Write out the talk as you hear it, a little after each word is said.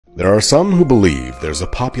There are some who believe there's a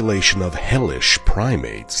population of hellish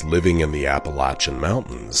primates living in the Appalachian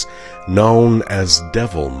Mountains, known as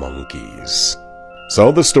devil monkeys.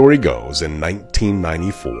 So the story goes, in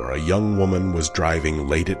 1994, a young woman was driving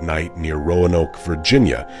late at night near Roanoke,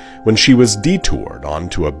 Virginia, when she was detoured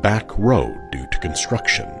onto a back road due to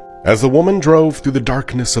construction. As the woman drove through the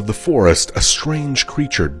darkness of the forest, a strange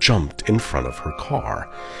creature jumped in front of her car.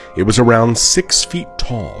 It was around 6 feet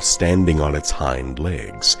tall, standing on its hind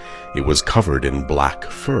legs. It was covered in black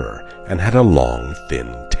fur and had a long,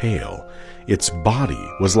 thin tail. Its body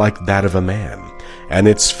was like that of a man, and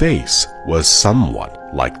its face was somewhat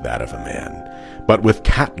like that of a man, but with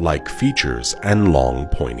cat-like features and long,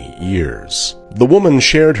 pointy ears. The woman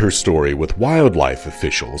shared her story with wildlife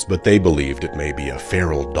officials, but they believed it may be a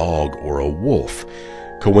feral dog or a wolf.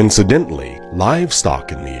 Coincidentally,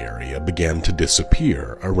 livestock in the area began to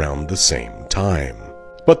disappear around the same time.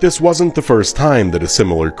 But this wasn't the first time that a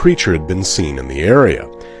similar creature had been seen in the area.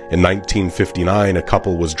 In 1959, a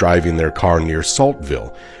couple was driving their car near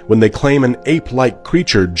Saltville when they claim an ape-like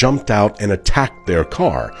creature jumped out and attacked their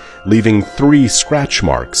car, leaving 3 scratch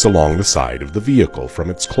marks along the side of the vehicle from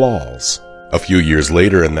its claws. A few years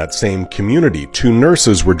later in that same community, 2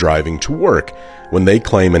 nurses were driving to work when they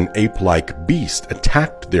claim an ape-like beast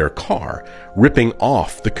attacked their car, ripping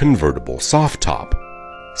off the convertible soft top.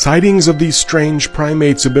 Sightings of these strange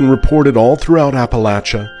primates have been reported all throughout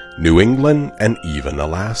Appalachia, New England, and even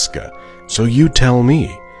Alaska. So you tell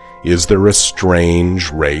me, is there a strange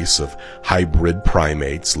race of hybrid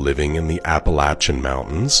primates living in the Appalachian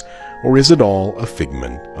Mountains, or is it all a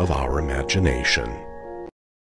figment of our imagination?